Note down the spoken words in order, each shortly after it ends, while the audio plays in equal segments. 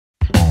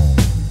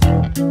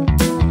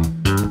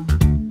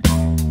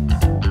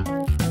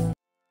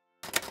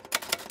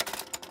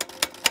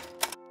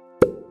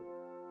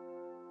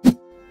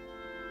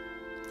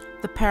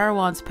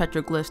Parowan's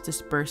Petroglyphs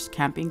dispersed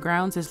camping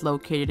grounds is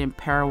located in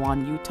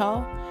Parowan,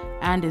 Utah,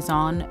 and is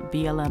on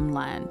BLM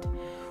land.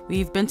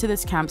 We've been to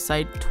this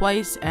campsite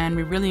twice and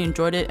we really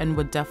enjoyed it and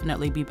would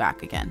definitely be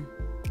back again.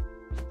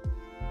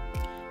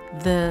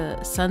 The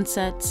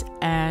sunsets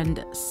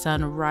and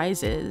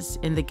sunrises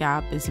in the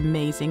gap is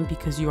amazing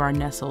because you are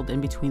nestled in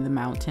between the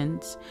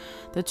mountains.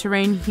 The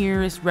terrain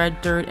here is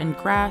red dirt and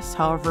grass.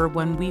 However,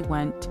 when we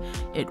went,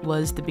 it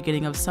was the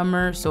beginning of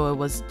summer, so it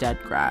was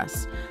dead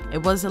grass.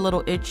 It was a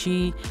little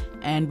itchy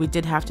and we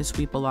did have to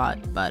sweep a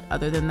lot, but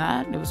other than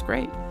that, it was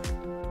great.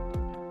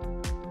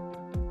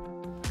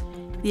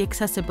 The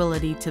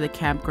accessibility to the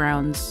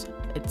campgrounds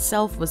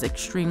itself was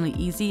extremely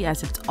easy,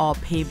 as it's all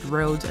paved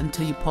roads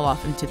until you pull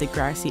off into the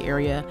grassy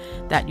area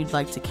that you'd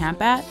like to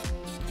camp at.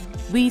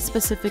 We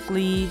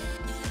specifically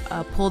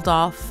pulled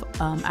off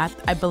at,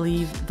 I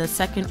believe, the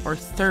second or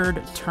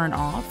third turn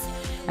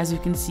off. As you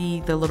can see,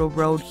 the little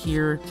road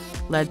here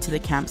led to the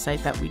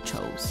campsite that we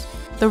chose.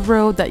 The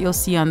road that you'll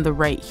see on the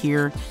right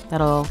here,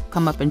 that'll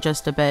come up in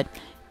just a bit,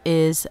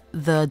 is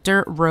the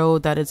dirt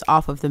road that is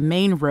off of the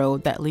main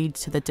road that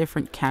leads to the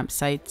different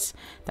campsites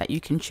that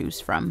you can choose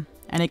from.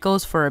 And it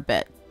goes for a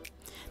bit.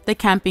 The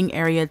camping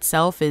area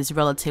itself is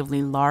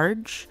relatively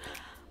large.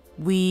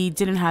 We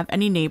didn't have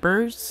any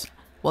neighbors.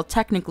 Well,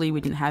 technically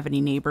we didn't have any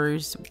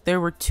neighbors.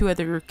 There were two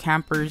other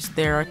campers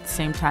there at the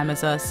same time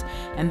as us,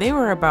 and they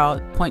were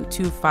about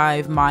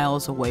 0.25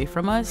 miles away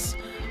from us.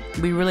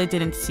 We really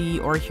didn't see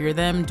or hear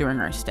them during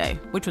our stay,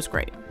 which was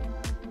great.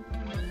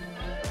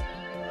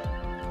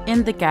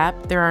 In the gap,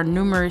 there are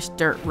numerous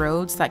dirt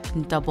roads that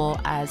can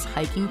double as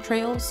hiking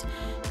trails.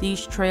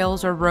 These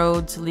trails or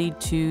roads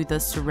lead to the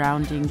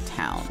surrounding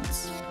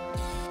towns.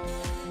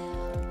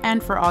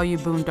 And for all you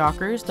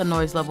boondockers, the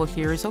noise level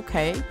here is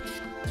okay.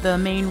 The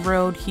main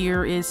road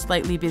here is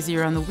slightly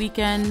busier on the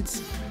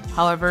weekends.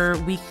 However,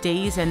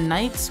 weekdays and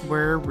nights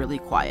were really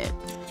quiet.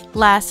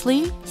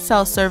 Lastly,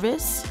 cell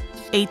service: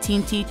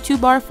 AT&T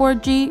 2-bar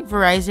 4G,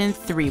 Verizon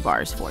 3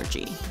 bars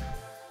 4G.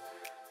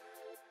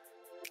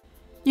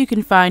 You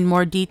can find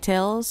more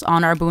details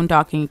on our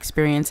boondocking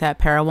experience at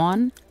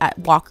Parowan at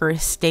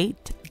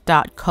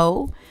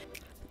walkerestate.co.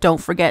 Don't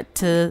forget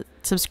to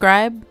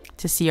subscribe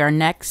to see our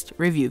next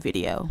review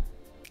video.